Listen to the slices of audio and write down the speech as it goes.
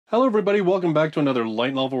Hello everybody, welcome back to another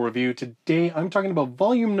light novel review. Today I'm talking about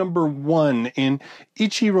volume number 1 in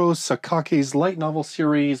Ichirou Sakaki's light novel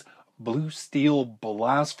series, Bluesteel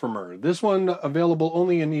Blasphemer. This one available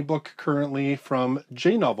only in ebook currently from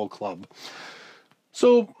J Novel Club.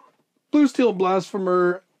 So, Bluesteel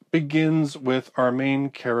Blasphemer begins with our main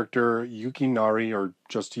character, Yukinari, or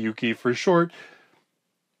just Yuki for short,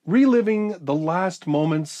 reliving the last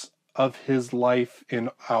moments of his life in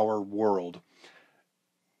our world.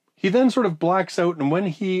 He then sort of blacks out, and when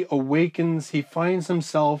he awakens, he finds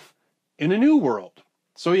himself in a new world.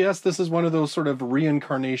 So yes, this is one of those sort of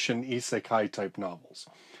reincarnation isekai type novels.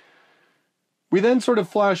 We then sort of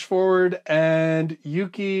flash forward, and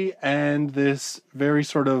Yuki and this very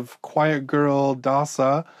sort of quiet girl,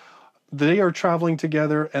 Dasa, they are traveling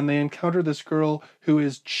together, and they encounter this girl who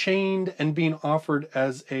is chained and being offered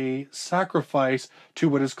as a sacrifice to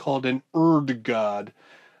what is called an Erd god.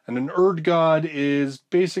 And an Erd god is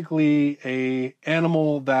basically an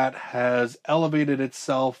animal that has elevated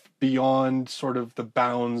itself beyond sort of the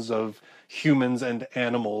bounds of humans and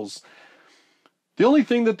animals. The only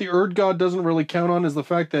thing that the Erd god doesn't really count on is the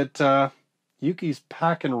fact that Yuki's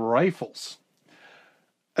packing rifles.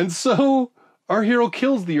 And so our hero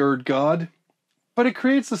kills the Erd god, but it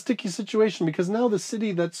creates a sticky situation because now the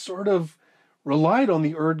city that sort of relied on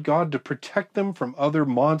the Erd god to protect them from other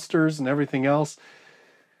monsters and everything else,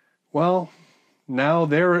 well, now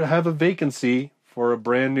they have a vacancy for a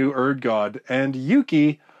brand new Erd god, and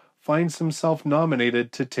Yuki finds himself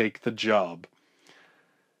nominated to take the job.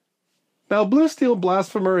 Now, Bluesteel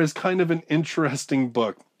Blasphemer is kind of an interesting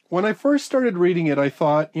book. When I first started reading it, I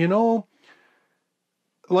thought,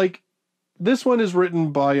 this one is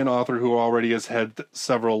written by an author who already has had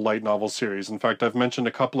several light novel series. In fact, I've mentioned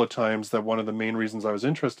a couple of times that one of the main reasons I was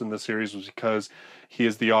interested in this series was because he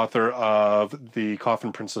is the author of The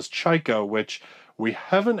Coffin Princess Chaika, which we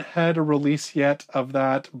haven't had a release yet of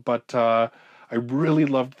that, but I really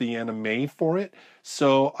loved the anime for it.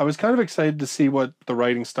 So I was kind of excited to see what the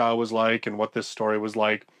writing style was like and what this story was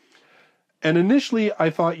like. And initially I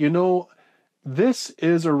thought, this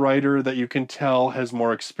is a writer that you can tell has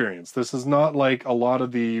more experience. This is not like a lot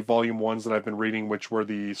of the volume ones that I've been reading, which were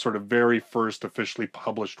the sort of very first officially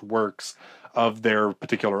published works of their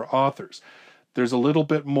particular authors. There's a little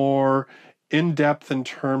bit more in-depth in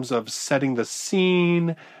terms of setting the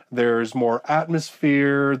scene. There's more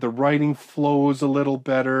atmosphere. The writing flows a little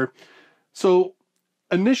better. So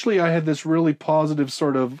initially I had this really positive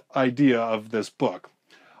sort of idea of this book.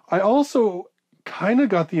 I also kind of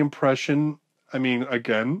got the impression,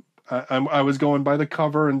 again, I was going by the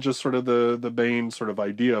cover and just sort of the main sort of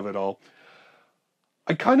idea of it all.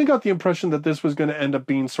 I kind of got the impression that this was going to end up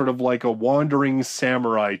being sort of like a wandering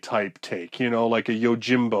samurai type take, like a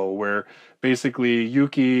Yojimbo, where basically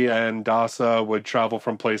Yuki and Dasa would travel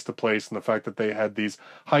from place to place, and the fact that they had these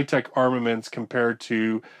high-tech armaments compared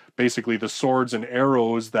to basically the swords and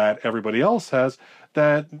arrows that everybody else has,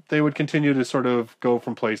 that they would continue to sort of go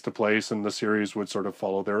from place to place, and the series would sort of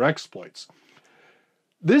follow their exploits.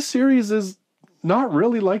 This series is not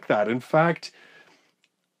really like that. In fact,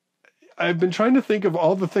 I've been trying to think of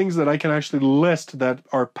all the things that I can actually list that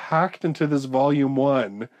are packed into this volume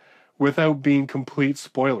 1 without being complete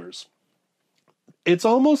spoilers. It's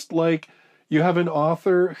almost like you have an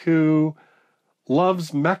author who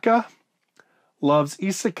loves mecha, loves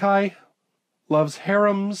isekai, loves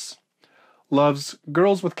harems, loves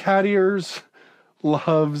girls with cat ears,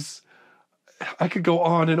 loves... I could go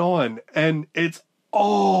on, and it's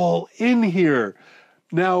all in here.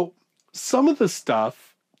 Now, some of the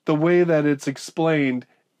stuff, the way that it's explained,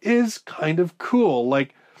 is kind of cool.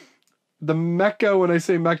 Like, the mecha, when I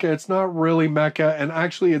say mecha, it's not really mecha, and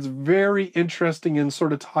actually it's very interesting and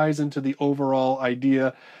sort of ties into the overall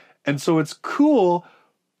idea. And so it's cool,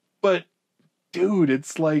 but dude,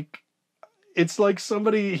 it's like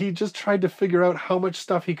somebody, he just tried to figure out how much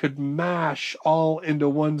stuff he could mash all into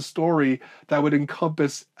one story that would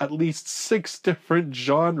encompass at least 6 different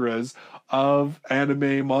genres of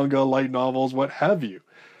anime, manga, light novels, what have you.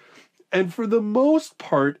 And for the most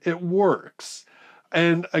part, it works.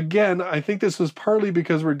 And again, I think this was partly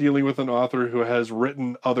because we're dealing with an author who has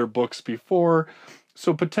written other books before,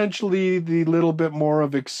 so potentially the little bit more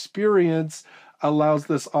of experience allows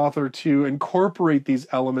this author to incorporate these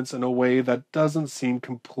elements in a way that doesn't seem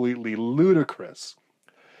completely ludicrous.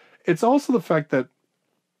 It's also the fact that,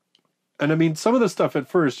 and some of the stuff at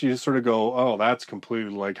first you sort of go, oh, that's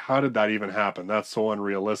completely, like, how did that even happen? That's so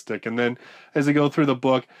unrealistic. And then as you go through the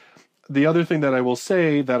book, the other thing that I will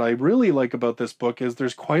say that I really like about this book is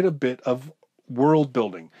there's quite a bit of world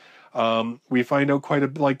building. We find out quite a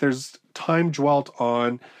bit, like there's time dwelt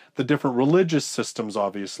on the different religious systems,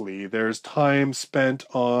 obviously. There's time spent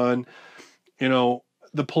on, you know,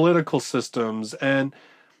 the political systems, and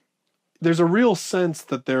there's a real sense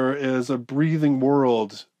that there is a breathing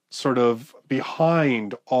world sort of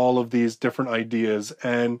behind all of these different ideas.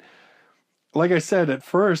 And like I said, at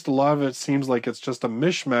first, a lot of it seems like it's just a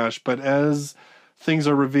mishmash, but as things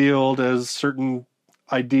are revealed, as certain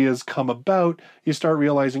ideas come about, you start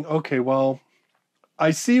realizing, okay, well,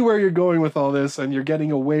 I see where you're going with all this, and you're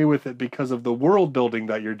getting away with it because of the world building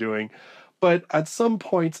that you're doing. But at some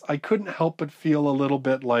points, I couldn't help but feel a little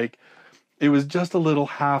bit like it was just a little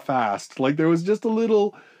half-assed. Like there was just a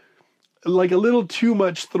little too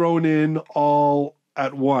much thrown in all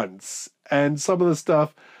at once. And some of the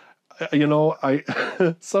stuff, you know,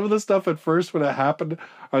 some of the stuff at first when it happened,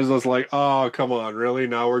 I was just like, oh, come on, really?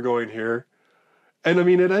 Now we're going here? And I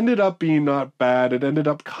mean, it ended up being not bad. It ended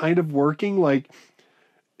up kind of working. Like,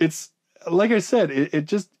 it's, like I said, it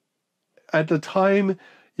just, at the time,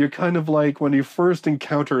 you're kind of like, when you first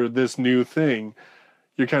encounter this new thing,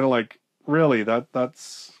 you're kind of like, really,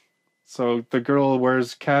 that's, so the girl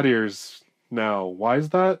wears cat ears now. Why is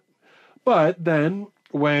that? But then,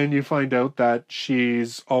 when you find out that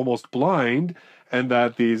she's almost blind, and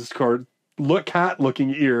that these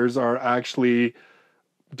cat-looking ears are actually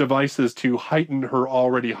devices to heighten her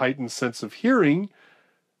already heightened sense of hearing,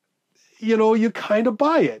 you know, you kind of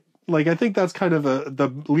buy it. Like, I think that's kind of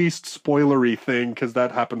the least spoilery thing, because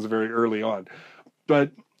that happens very early on.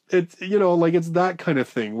 But it's, you know, like, it's that kind of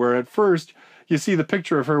thing, where at first, you see the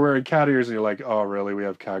picture of her wearing cat ears, and you're like, oh, really, we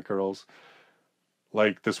have cat girls?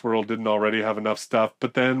 Like, this world didn't already have enough stuff.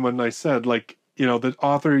 But then when I said, like, you know, the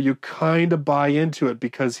author, you kind of buy into it,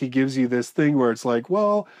 because he gives you this thing where it's like,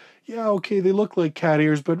 well, yeah, okay, they look like cat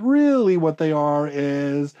ears, but really what they are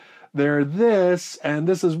is they're this, and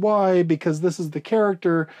this is why, because this is the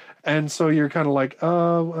character. And so you're kind of like,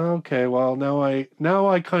 oh, okay, well, now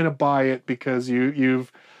I kind of buy it, because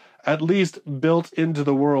you've at least built into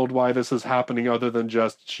the world why this is happening, other than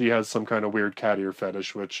just she has some kind of weird cat ear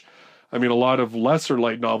fetish, which, I mean, a lot of lesser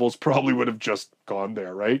light novels probably would have just gone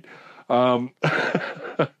there, right?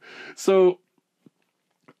 So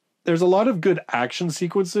there's a lot of good action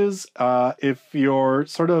sequences. If you're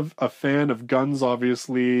sort of a fan of guns,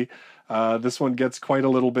 obviously, this one gets quite a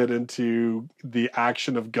little bit into the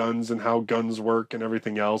action of guns and how guns work and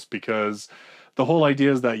everything else, because the whole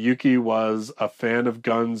idea is that Yuki was a fan of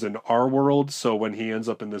guns in our world. So when he ends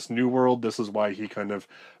up in this new world, this is why he kind of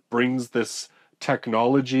brings this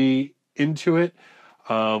technology into it.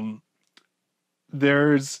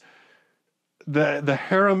 There's the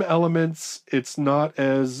harem elements. It's not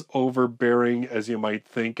as overbearing as you might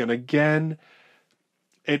think. And again,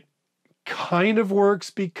 it kind of works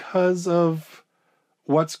because of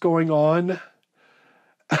what's going on.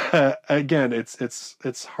 Again,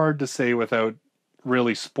 it's hard to say without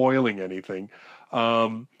really spoiling anything.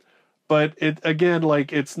 But it, again,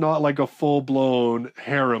 like, it's not like a full-blown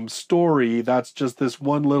harem story. That's just this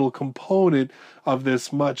one little component of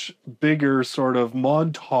this much bigger sort of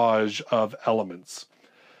montage of elements.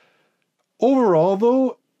 Overall,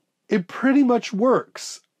 though, it pretty much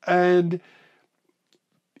works. And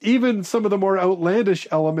even some of the more outlandish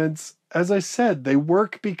elements, as I said, they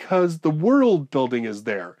work because the world building is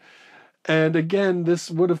there. And again,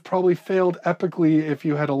 this would have probably failed epically if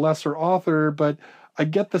you had a lesser author, but I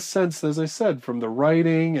get the sense, as I said, from the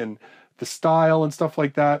writing and the style and stuff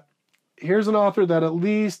like that, here's an author that at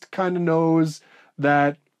least kind of knows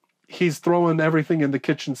that he's throwing everything in the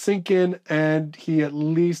kitchen sink in, and he at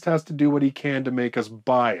least has to do what he can to make us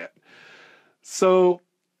buy it. So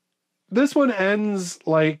this one ends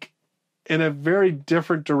like in a very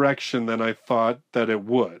different direction than I thought that it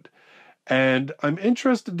would. And I'm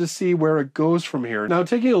interested to see where it goes from here. Now,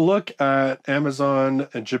 taking a look at Amazon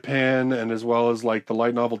and Japan, and as well as like the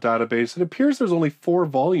light novel database, it appears there's only 4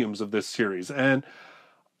 volumes of this series. And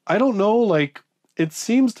I don't know, like, it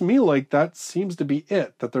seems to me like that seems to be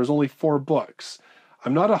it, that there's only 4 books.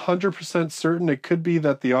 I'm not 100% certain. It could be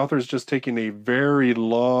that the author's just taking a very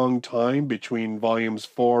long time between volumes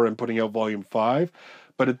 4 and putting out volume 5.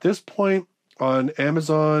 But at this point, on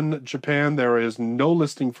Amazon Japan, there is no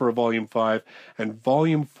listing for a volume 5, and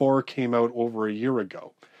volume 4 came out over a year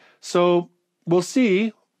ago. So we'll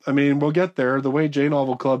see. I mean, we'll get there. The way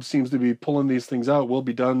J-Novel Club seems to be pulling these things out, we'll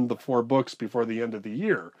be done the 4 books before the end of the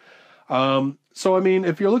year. So, I mean,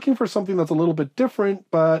 if you're looking for something that's a little bit different,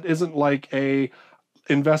 but isn't like a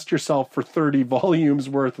invest yourself for 30 volumes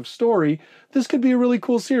worth of story, this could be a really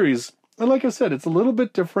cool series. And like I said, it's a little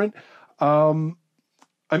bit different.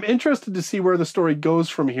 I'm interested to see where the story goes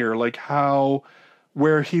from here, like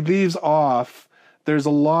where he leaves off, there's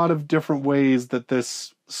a lot of different ways that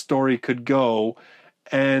this story could go.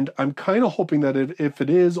 And I'm kind of hoping that if it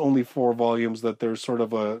is only 4 volumes, that there's sort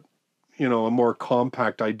of a, a more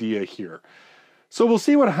compact idea here. So we'll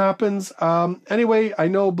see what happens. Anyway, I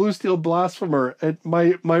know Bluesteel Blasphemer,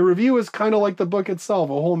 my review is kind of like the book itself,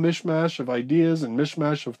 a whole mishmash of ideas and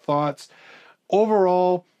mishmash of thoughts.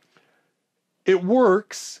 Overall, it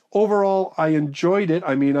works. Overall, I enjoyed it.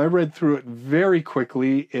 I mean, I read through it very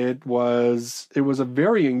quickly. It was a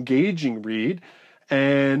very engaging read.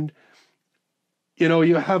 And,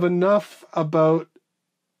 you have enough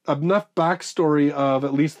backstory of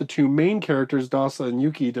at least the 2 main characters, Dasa and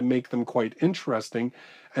Yuki, to make them quite interesting.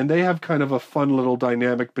 And they have kind of a fun little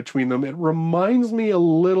dynamic between them. It reminds me a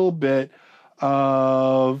little bit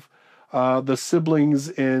of the siblings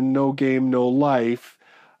in No Game, No Life,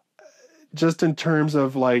 just in terms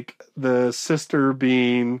of like the sister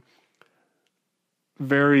being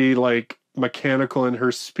very like mechanical in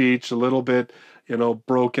her speech, a little bit,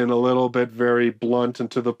 broken, a little bit very blunt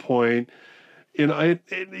and to the point. I'd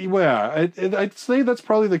say that's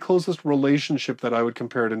probably the closest relationship that I would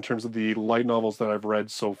compare it in terms of the light novels that I've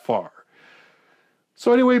read so far.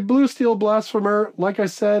 So anyway, Bluesteel Blasphemer, like I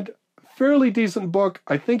said, fairly decent book.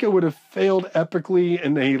 I think it would have failed epically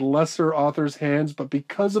in a lesser author's hands, but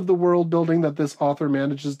because of the world building that this author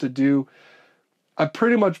manages to do, I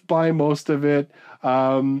pretty much buy most of it.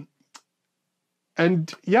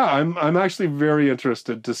 And yeah, I'm actually very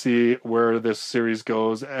interested to see where this series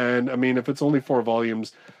goes. And I mean, if it's only 4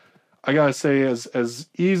 volumes, I gotta say, as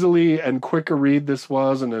easily and quick a read this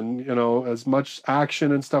was, and then, as much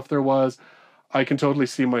action and stuff there was, I can totally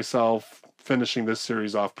see myself finishing this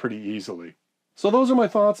series off pretty easily. So those are my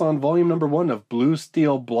thoughts on volume number 1 of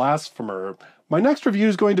Bluesteel Blasphemer. My next review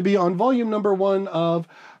is going to be on volume number 1 of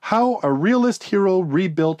How a Realist Hero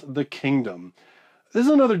Rebuilt the Kingdom. This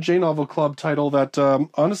is another J-Novel Club title that,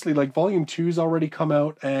 honestly, like, volume 2's already come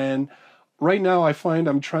out, and right now I find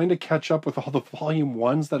I'm trying to catch up with all the volume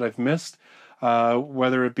 1s that I've missed,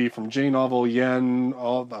 whether it be from J-Novel, Yen,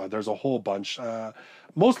 there's a whole bunch.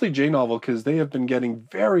 Mostly J-Novel, because they have been getting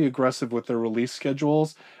very aggressive with their release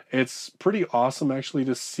schedules. It's pretty awesome, actually,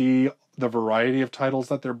 to see the variety of titles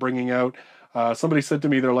that they're bringing out. Somebody said to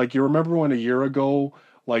me, they're like, you remember when a year ago,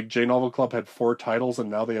 like, J-Novel Club had 4 titles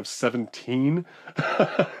and now they have 17?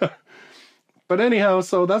 But anyhow,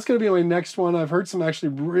 so that's going to be my next one. I've heard some actually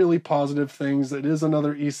really positive things. It is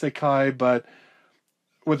another isekai, but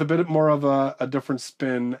with a bit more of a different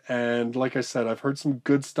spin. And like I said, I've heard some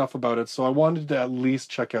good stuff about it, so I wanted to at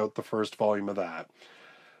least check out the first volume of that.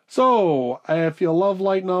 So, if you love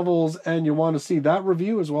light novels and you want to see that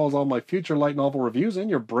review, as well as all my future light novel reviews, and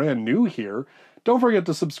you're brand new here, don't forget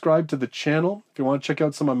to subscribe to the channel. If you want to check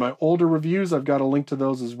out some of my older reviews, I've got a link to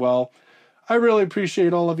those as well. I really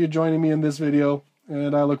appreciate all of you joining me in this video,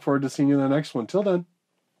 and I look forward to seeing you in the next one. Till then,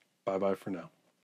 bye-bye for now.